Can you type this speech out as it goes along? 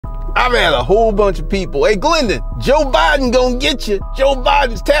I've had a whole bunch of people, hey Glendon, Joe Biden gonna get you. Joe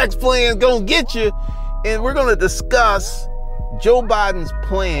Biden's tax plan gonna get you. And we're gonna discuss Joe Biden's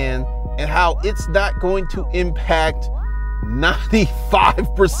plan and how it's not going to impact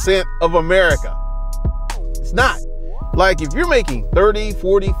 95% of America. It's not. Like if you're making 30,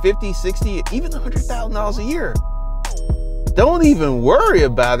 40, 50, 60, even $100,000 a year, don't even worry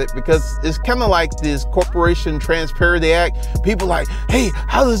about it, because it's kind of like this Corporation Transparency Act. People like, hey,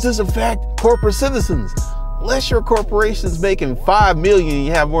 how does this affect corporate citizens? Unless your corporation's making $5 million and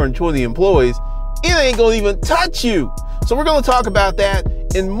you have more than 20 employees, it ain't gonna even touch you. So we're gonna talk about that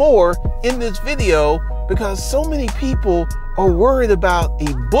and more in this video, because so many people are worried about a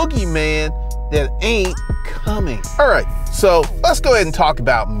boogeyman that ain't coming. All right, so let's go ahead and talk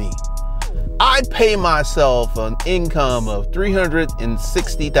about me. I pay myself an income of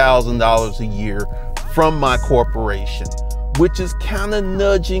 $360,000 a year from my corporation, which is kind of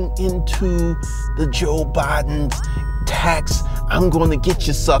nudging into the Joe Biden's tax, I'm going to get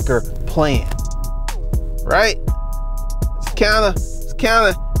you sucker plan, right? It's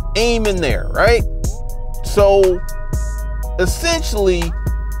kind of aiming there, right? So essentially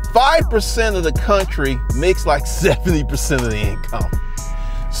 5% of the country makes like 70% of the income.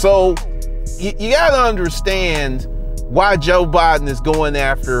 So you got to understand why Joe Biden is going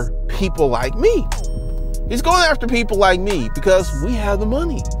after people like me. He's going after people like me because we have the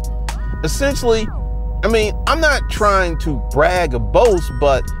money. Essentially, I mean, I'm not trying to brag or boast,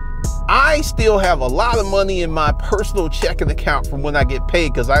 but I still have a lot of money in my personal checking account from when I get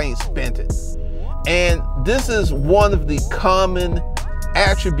paid because I ain't spent it. And this is one of the common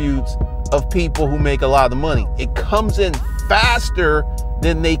attributes of people who make a lot of money. It comes in faster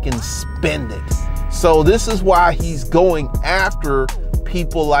than they can spend it. So this is why he's going after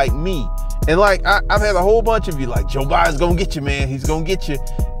people like me. And like, I've had a whole bunch of you like, Joe Biden's gonna get you, man. He's gonna get you.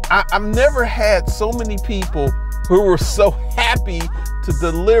 I've never had so many people who were so happy to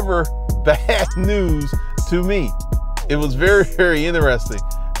deliver bad news to me. It was very, very interesting.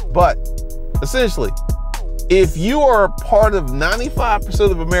 But essentially, if you are part of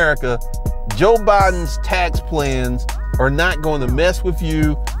 95% of America, Joe Biden's tax plans are not going to mess with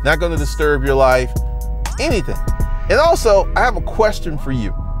you, not going to disturb your life, anything. And also, I have a question for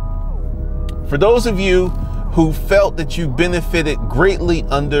you. For those of you who felt that you benefited greatly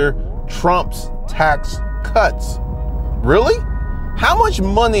under Trump's tax cuts, really? How much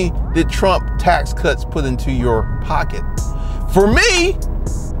money did Trump tax cuts put into your pocket? For me,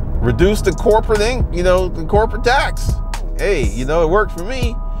 reduce the corporate, the corporate tax. Hey, it worked for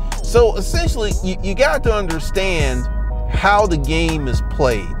me. So essentially, you got to understand how the game is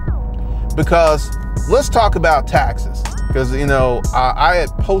played, because let's talk about taxes. Because, I had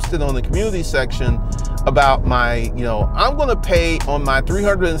posted on the community section about my, I'm going to pay on my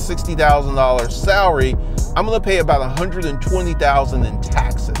 $360,000 salary, I'm going to pay about $120,000 in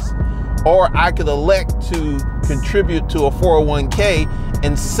taxes. Or I could elect to contribute to a 401k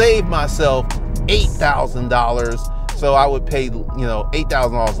and save myself $8,000. So I would pay,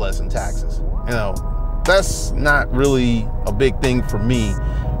 $8,000 less in taxes. That's not really a big thing for me,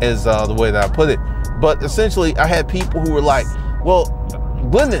 as the way that I put it. But essentially, I had people who were like, well,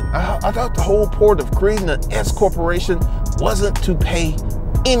 Glendon, I thought the whole point of creating an S corporation wasn't to pay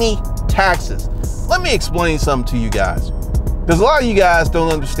any taxes. Let me explain something to you guys, because a lot of you guys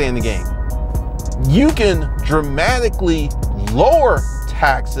don't understand the game. You can dramatically lower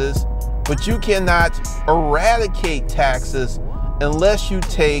taxes, but you cannot eradicate taxes unless you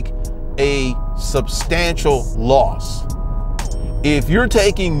take a substantial loss. If you're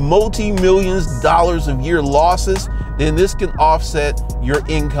taking multi-millions of dollars a year losses, then this can offset your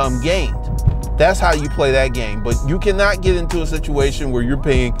income gained. That's how you play that game. But you cannot get into a situation where you're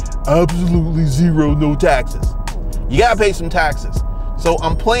paying absolutely zero, no taxes. You gotta pay some taxes. So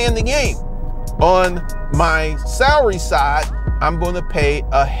I'm playing the game. On my salary side, I'm gonna pay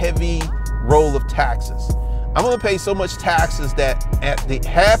a heavy roll of taxes. I'm gonna pay so much taxes that at the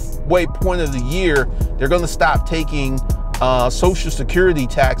halfway point of the year, they're gonna stop taking Social Security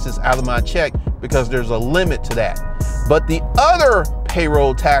taxes out of my check, because there's a limit to that. But the other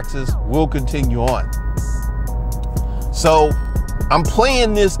payroll taxes will continue on. So I'm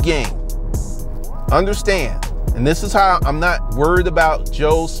playing this game. Understand. And this is how I'm not worried about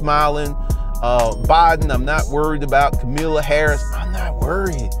Joe smiling, Biden. I'm not worried about Kamala Harris. I'm not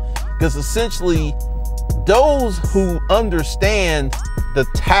worried, because essentially those who understand the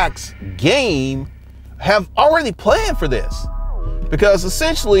tax game have already planned for this. Because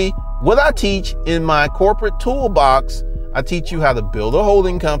essentially what I teach in my corporate toolbox, I teach you how to build a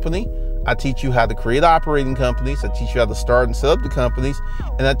holding company. I teach you how to create operating companies. I teach you how to start and set up the companies.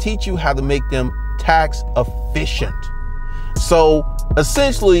 And I teach you how to make them tax efficient. So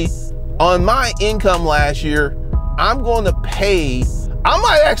essentially, on my income last year, I'm going to pay, I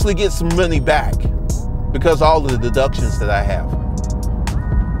might actually get some money back because all of the deductions that I have.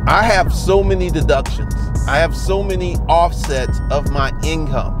 I have so many deductions. I have so many offsets of my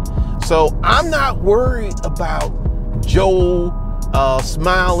income. So I'm not worried about Joe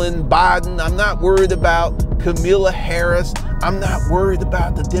smiling Biden. I'm not worried about Kamala Harris. I'm not worried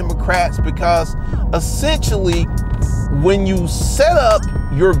about the Democrats, because essentially when you set up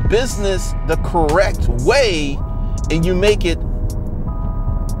your business the correct way and you make it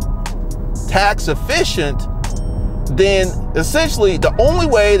tax efficient, then essentially the only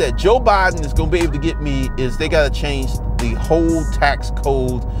way that Joe Biden is going to be able to get me is they got to change the whole tax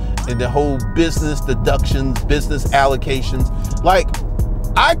code and the whole business deductions, business allocations. Like,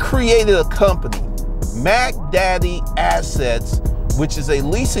 I created a company, Mac Daddy Assets, which is a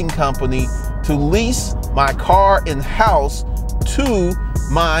leasing company to lease my car and house to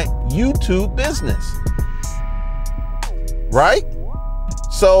my YouTube business, right?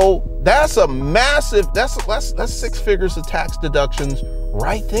 So that's a massive, that's 6 figures of tax deductions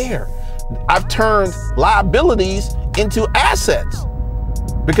right there. I've turned liabilities into assets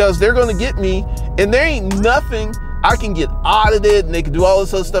because they're going to get me, and there ain't nothing. I can get audited and they can do all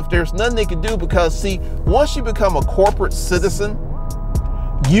this other stuff. There's nothing they can do because, see, once you become a corporate citizen,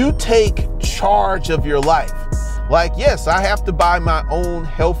 you take charge of your life. Like, yes, I have to buy my own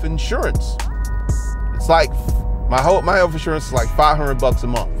health insurance. It's like my health insurance is like $500 a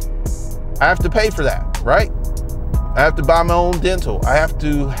month. I have to pay for that, right? I have to buy my own dental. I have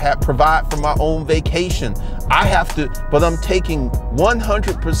to provide for my own vacation. I have to, but I'm taking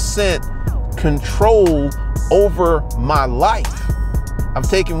 100% control over my life. I'm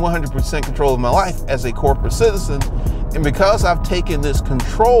taking 100% control of my life as a corporate citizen. And because I've taken this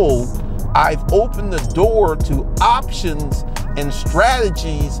control, I've opened the door to options and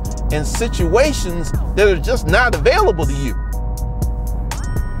strategies and situations that are just not available to you.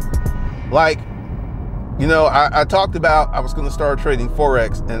 Like, you know, I talked about I was going to start trading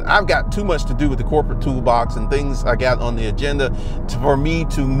Forex, and I've got too much to do with the corporate toolbox and things I got on the agenda for me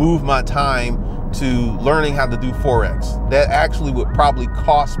to move my time to learning how to do Forex. That actually would probably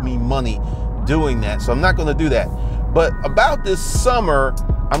cost me money doing that. So I'm not going to do that. But about this summer,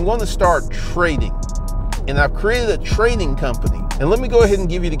 I'm going to start trading. And I've created a trading company. And let me go ahead and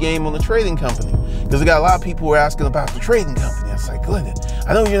give you the game on the trading company, because I got a lot of people who are asking about the trading company. I was like, Glendon,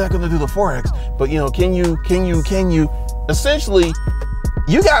 I know you're not going to do the Forex, but you know, can you? Essentially,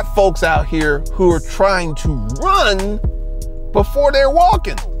 you got folks out here who are trying to run before they're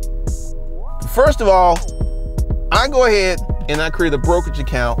walking. First of all, I go ahead and I create a brokerage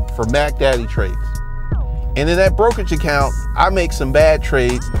account for Mac Daddy Trades. And in that brokerage account, I make some bad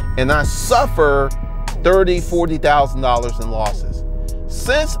trades and I suffer $30,000, $40,000 in losses.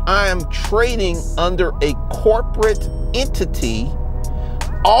 Since I am trading under a corporate entity,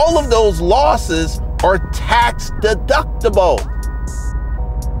 all of those losses are tax deductible.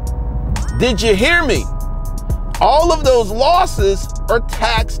 Did you hear me? All of those losses are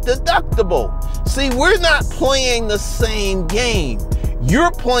tax deductible. See, we're not playing the same game.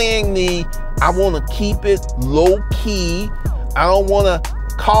 You're playing the, I want to keep it low key. I don't want to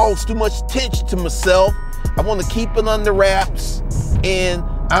cause too much attention to myself. I want to keep it under wraps, and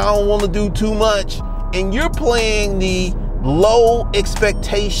I don't want to do too much. And you're playing the low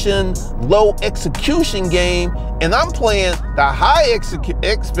expectation, low execution game, and I'm playing the high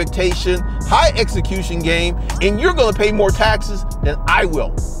expectation, high execution game, and you're going to pay more taxes than I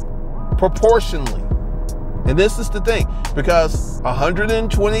will, proportionally. And this is the thing, because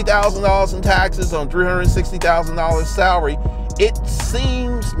 $120,000 in taxes on $360,000 salary, it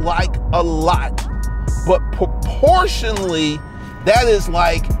seems like a lot, but proportionally, that is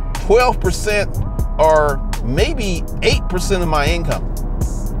like 12% or maybe 8% of my income.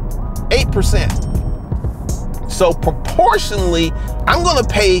 8%. So proportionally, I'm going to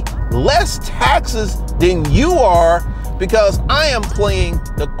pay less taxes than you are, because I am playing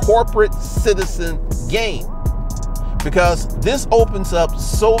the corporate citizen game. Because this opens up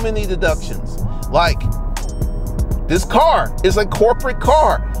so many deductions. Like, this car is a corporate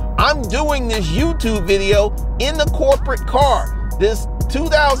car. I'm doing this YouTube video in the corporate car. This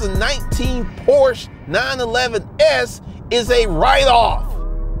 2019 Porsche 911S is a write-off.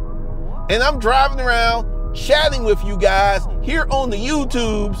 And I'm driving around chatting with you guys here on the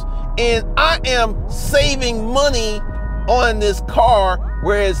YouTubes, and I am saving money on this car.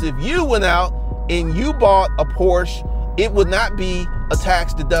 Whereas if you went out and you bought a Porsche, it would not be a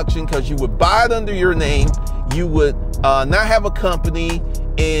tax deduction because you would buy it under your name, you would not have a company,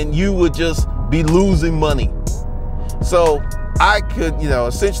 and you would just be losing money. So I could,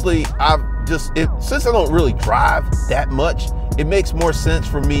 essentially, since I don't really drive that much, it makes more sense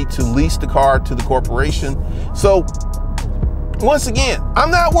for me to lease the car to the corporation. So once again,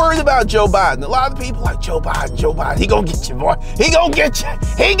 I'm not worried about Joe Biden. A lot of people like, Joe Biden, he gonna get you, boy. He gonna get you.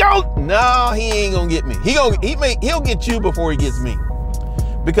 No, he ain't gonna get me. He'll get you before he gets me.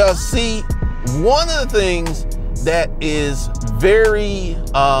 Because see, one of the things that is very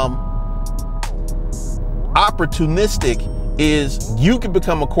opportunistic is you can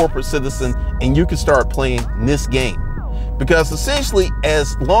become a corporate citizen and you can start playing this game. Because essentially,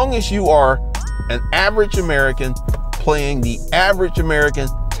 as long as you are an average American playing the average American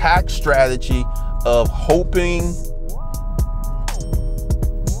tax strategy of hoping,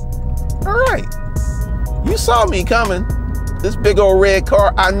 all right, you saw me coming, this big old red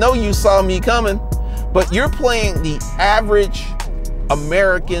car, I know you saw me coming, but you're playing the average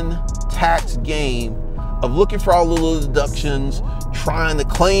American tax game of looking for all the little deductions, trying to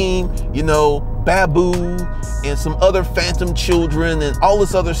claim, Babu and some other phantom children and all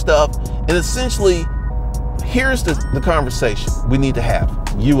this other stuff. And essentially, here's the conversation we need to have,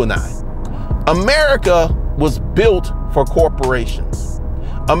 you and I. America was built for corporations.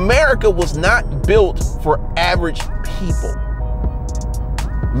 America was not built for average people.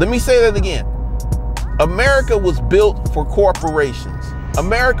 Let me say that again. America was built for corporations.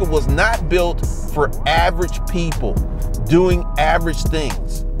 America was not built for average people doing average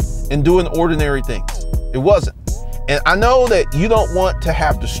things and doing ordinary things. It wasn't. And I know that you don't want to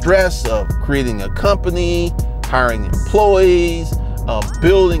have the stress of creating a company, hiring employees,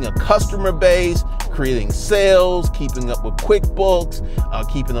 building a customer base, creating sales, keeping up with QuickBooks,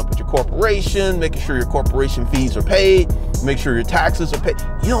 keeping up with your corporation, making sure your corporation fees are paid, make sure your taxes are paid.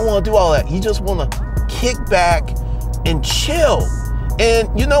 You don't want to do all that. You just want to kick back and chill. And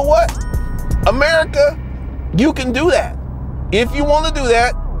you know what? America, you can do that. If you want to do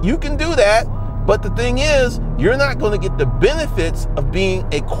that, you can do that. But the thing is, you're not going to get the benefits of being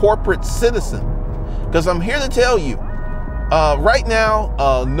a corporate citizen. Because I'm here to tell you, right now,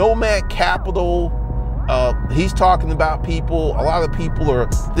 Nomad Capital, he's talking about people, a lot of people are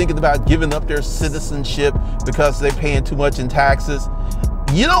thinking about giving up their citizenship because they're paying too much in taxes.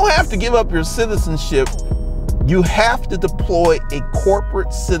 You don't have to give up your citizenship. You have to deploy a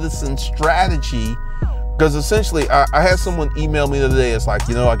corporate citizen strategy. Because essentially, I had someone email me the other day. It's like,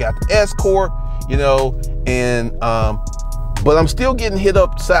 I got the S Corp, and but I'm still getting hit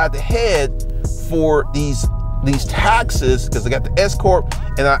upside the head for these taxes because I got the S Corp,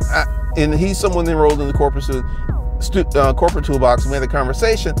 and he's someone enrolled in the corporate toolbox. We had a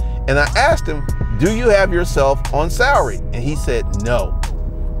conversation, and I asked him, "Do you have yourself on salary?" And he said, "No."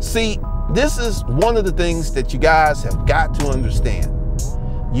 See, this is one of the things that you guys have got to understand.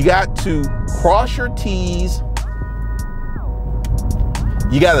 You got to cross your T's.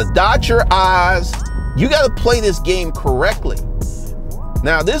 You got to dot your I's. You got to play this game correctly.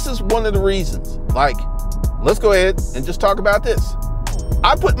 Now, this is one of the reasons. Like, let's go ahead and just talk about this.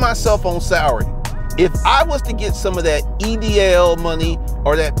 I put myself on salary. If I was to get some of that EDL money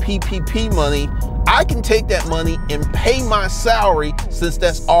or that PPP money, I can take that money and pay my salary since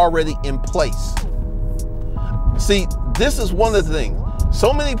that's already in place. See, this is one of the things.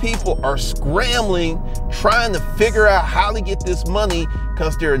 So many people are scrambling, trying to figure out how to get this money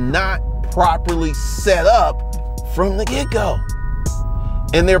because they're not properly set up from the get-go.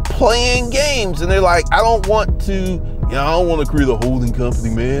 And they're playing games and they're like, I don't want to create a holding company,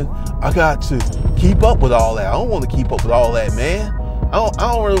 man. I got to keep up with all that. I don't want to keep up with all that, man. I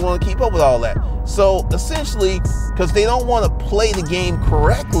don't really want to keep up with all that. So essentially, because they don't want to play the game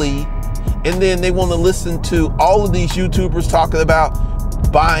correctly, and then they want to listen to all of these YouTubers talking about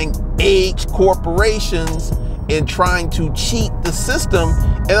buying age corporations and trying to cheat the system.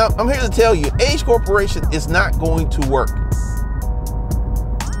 And I'm here to tell you, age corporation is not going to work.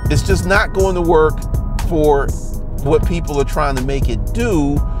 It's just not going to work for what people are trying to make it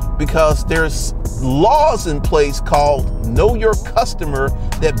do, because there's laws in place called Know Your Customer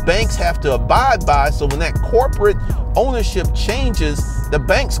that banks have to abide by. So when that corporate ownership changes, the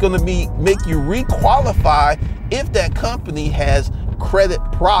bank's going to make you requalify if that company has credit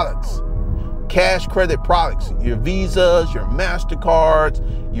products, cash credit products, your Visas, your MasterCards,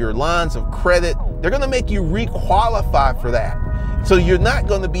 your lines of credit. They're going to make you requalify for that. So you're not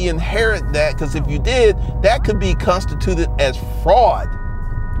going to be inherit that, because if you did, that could be constituted as fraud.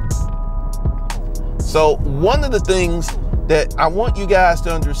 So one of the things that I want you guys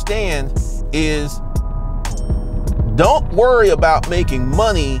to understand is Don't worry about making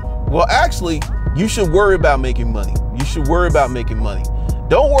money. Well, actually, you should worry about making money. You should worry about making money.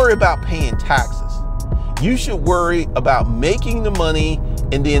 Don't worry about paying taxes. You should worry about making the money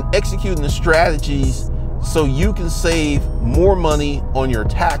and then executing the strategies so you can save more money on your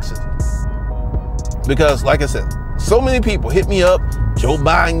taxes. Because like I said, so many people hit me up, Joe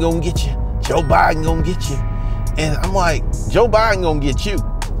Biden gonna get you. Joe Biden gonna get you. And I'm like, Joe Biden gonna get you.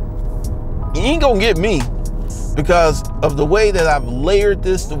 He ain't gonna get me, because of the way that I've layered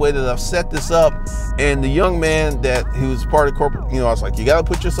this, the way that I've set this up. And the young man that he was part of corporate, I was like, you got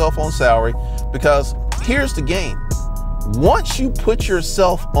to put yourself on salary, because here's the game. Once you put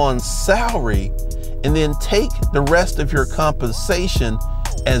yourself on salary and then take the rest of your compensation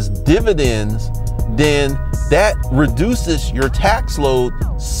as dividends, then that reduces your tax load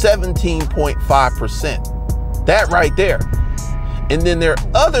 17.5%. That right there. And then there are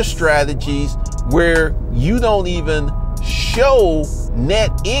other strategies where you don't even show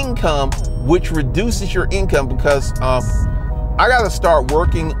net income, which reduces your income, because I got to start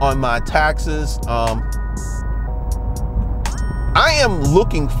working on my taxes. I am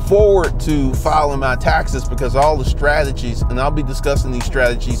looking forward to filing my taxes because all the strategies, and I'll be discussing these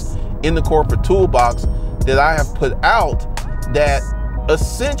strategies in the corporate toolbox that I have put out, that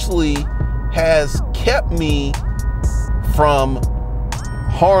essentially has kept me from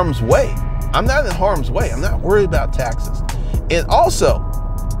harm's way. I'm not in harm's way. I'm not worried about taxes. And also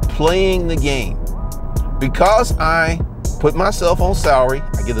playing the game. Because I put myself on salary,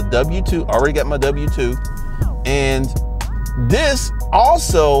 I get a W-2, already got my W-2. And this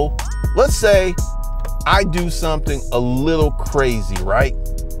also, let's say I do something a little crazy, right?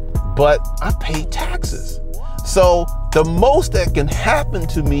 But I pay taxes. So the most that can happen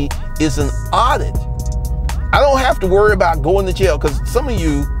to me is an audit. I don't have to worry about going to jail, because some of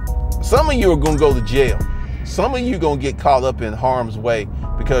you are going to go to jail. Some of you are going to get caught up in harm's way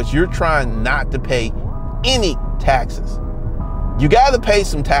because you're trying not to pay any taxes. You got to pay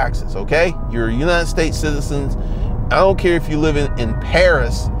some taxes, okay? You're United States citizens. I don't care if you live in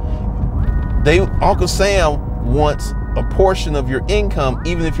Paris. Uncle Sam wants a portion of your income,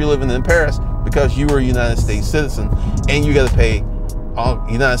 even if you're living in Paris, because you are a United States citizen, and you got to pay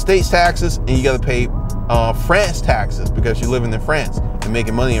United States taxes, and you got to pay France taxes because you're living in France and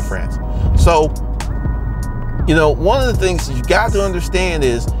making money in France. So, one of the things you got to understand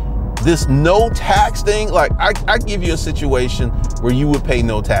is this no tax thing. Like I give you a situation where you would pay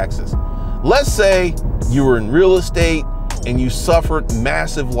no taxes. Let's say you were in real estate and you suffered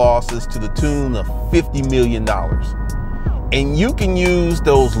massive losses to the tune of $50 million. And you can use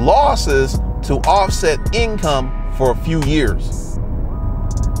those losses to offset income for a few years.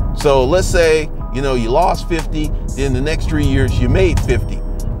 So let's say, you lost 50, then the next 3 years you made 50.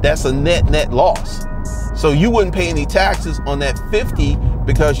 That's a net loss. So you wouldn't pay any taxes on that 50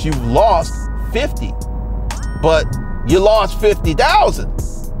 because you've lost 50. But you lost 50,000.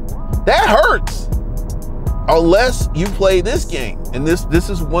 That hurts. Unless you play this game. And this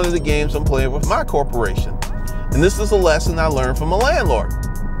is one of the games I'm playing with my corporation. And this is a lesson I learned from a landlord.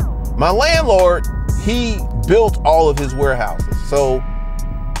 My landlord, he built all of his warehouses. So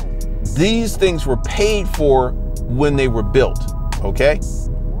these things were paid for when they were built, okay?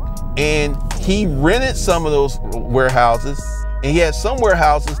 And he rented some of those warehouses, and he had some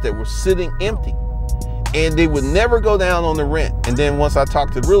warehouses that were sitting empty, and they would never go down on the rent. And then once I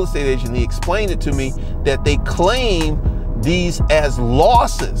talked to the real estate agent, he explained it to me that they claim these as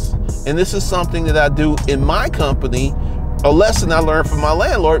losses. And this is something that I do in my company, a lesson I learned from my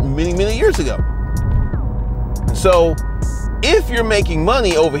landlord many, many years ago. So if you're making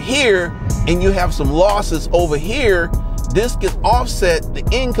money over here and you have some losses over here, this can offset the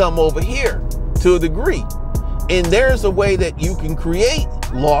income over here to a degree. And there's a way that you can create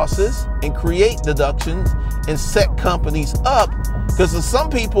losses and create deductions and set companies up, because some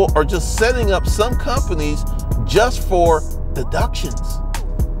people are just setting up some companies just for deductions.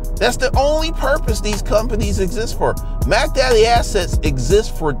 That's the only purpose these companies exist for. Mac Daddy Assets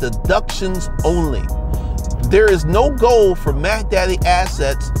exist for deductions only. There is no goal for Mac Daddy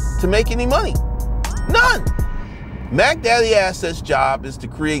Assets to make any money. None. Mac Daddy Assets' job is to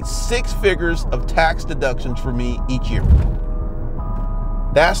create 6 figures of tax deductions for me each year.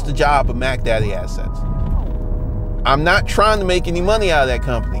 That's the job of Mac Daddy Assets. I'm not trying to make any money out of that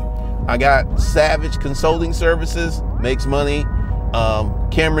company. I got Savage Consulting Services, makes money.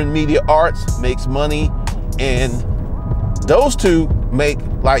 Cameron Media Arts makes money. And those two make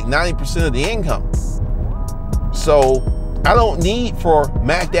like 90% of the income. So I don't need for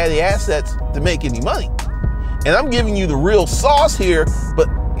Mac Daddy Assets to make any money. And I'm giving you the real sauce here, but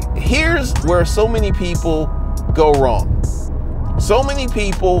here's where so many people go wrong? So many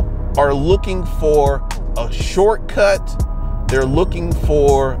people are looking for a shortcut. They're looking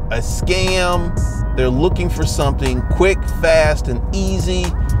for a scam. They're looking for something quick, fast, and easy.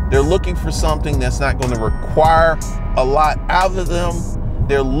 They're looking for something that's not going to require a lot out of them.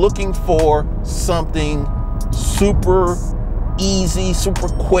 They're looking for something super easy, super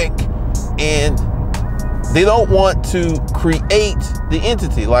quick, and they don't want to create the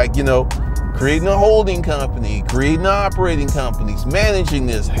entity, like, you know, creating a holding company, creating operating companies, managing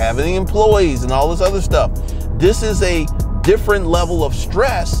this, having employees, and all this other stuff. This is a different level of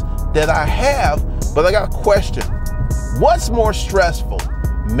stress that I have, but I got a question. What's more stressful,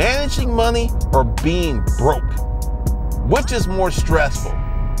 managing money or being broke? Which is more stressful?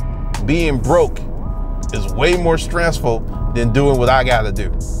 Being broke is way more stressful than doing what I gotta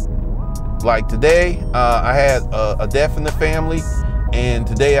do. Like today, I had a death in the family, and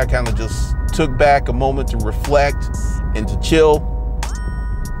today I kind of just took back a moment to reflect and to chill.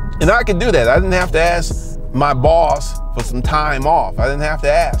 And I could do that. I didn't have to ask my boss for some time off. I didn't have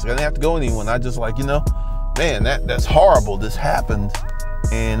to ask. I didn't have to go anyone. I just like, you know, man, that's horrible. This happened.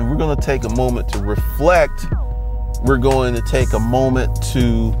 And we're going to take a moment to reflect. We're going to take a moment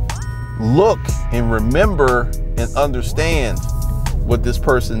to look and remember and understand what this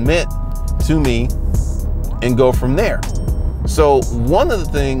person meant to me and go from there. So one of the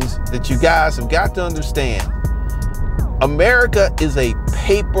things that you guys have got to understand, America is a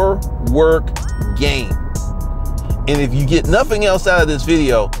paperwork game. And if you get nothing else out of this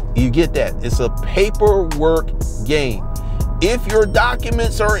video, you get that. It's a paperwork game. If your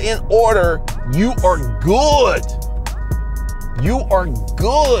documents are in order, you are good. You are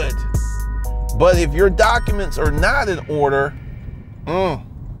good. But if your documents are not in order,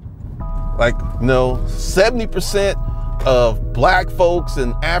 like, you know, 70% of black folks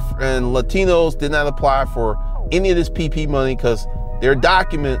and Latinos did not apply for any of this PP money because their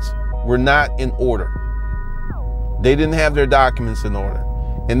documents were not in order. They didn't have their documents in order.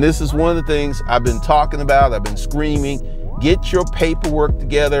 And this is one of the things I've been talking about. I've been screaming, get your paperwork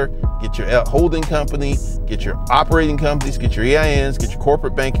together, get your holding company, get your operating companies, get your EINs, get your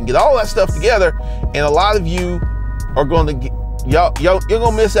corporate banking, get all that stuff together. And a lot of you are going to get, you're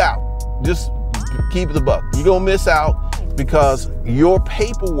going to miss out. Just keep it a buck. You're going to miss out because your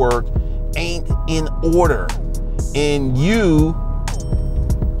paperwork ain't in order. And you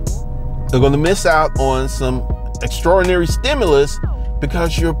are going to miss out on some extraordinary stimulus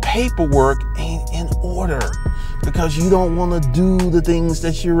because your paperwork ain't in order, because you don't want to do the things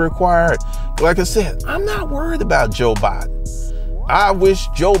that you're required. Like I said, I'm not worried about Joe Biden. I wish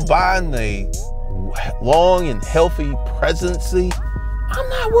Joe Biden a long and healthy presidency. I'm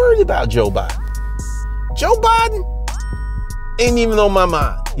not worried about Joe Biden. Joe Biden ain't even on my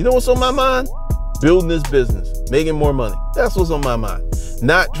mind. You know what's on my mind? Building this business, making more money. That's what's on my mind.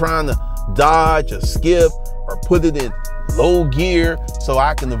 Not trying to dodge or skip or put it in low gear so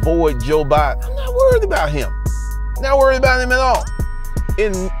I can avoid Joe Biden. I'm not worried about him. Not worried about him at all.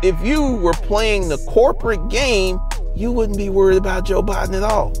 And if you were playing the corporate game, you wouldn't be worried about Joe Biden at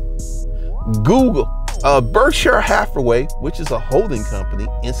all. Google, Berkshire Hathaway, which is a holding company,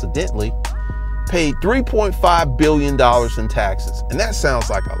 incidentally, paid $3.5 billion in taxes. And that sounds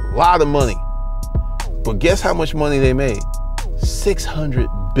like a lot of money. But guess how much money they made?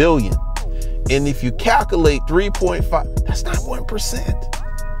 $600 billion. And if you calculate 3.5, that's not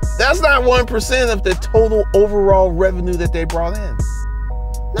 1%. That's not 1% of the total overall revenue that they brought in.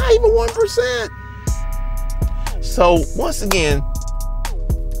 Not even 1%. So once again,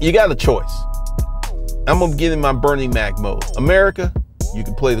 you got a choice. I'm gonna get in my Bernie Mac mode. America, you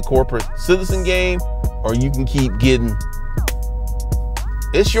can play the corporate citizen game, or you can keep getting.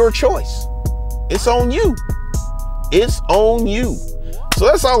 It's your choice. It's on you. It's on you. So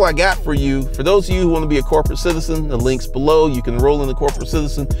that's all I got for you. For those of you who want to be a corporate citizen, the link's below. You can enroll in the corporate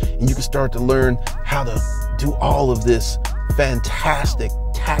citizen and you can start to learn how to do all of this fantastic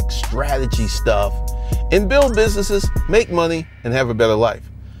tax strategy stuff and build businesses, make money, and have a better life.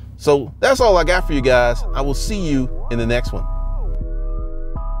 So that's all I got for you guys. I will see you in the next one.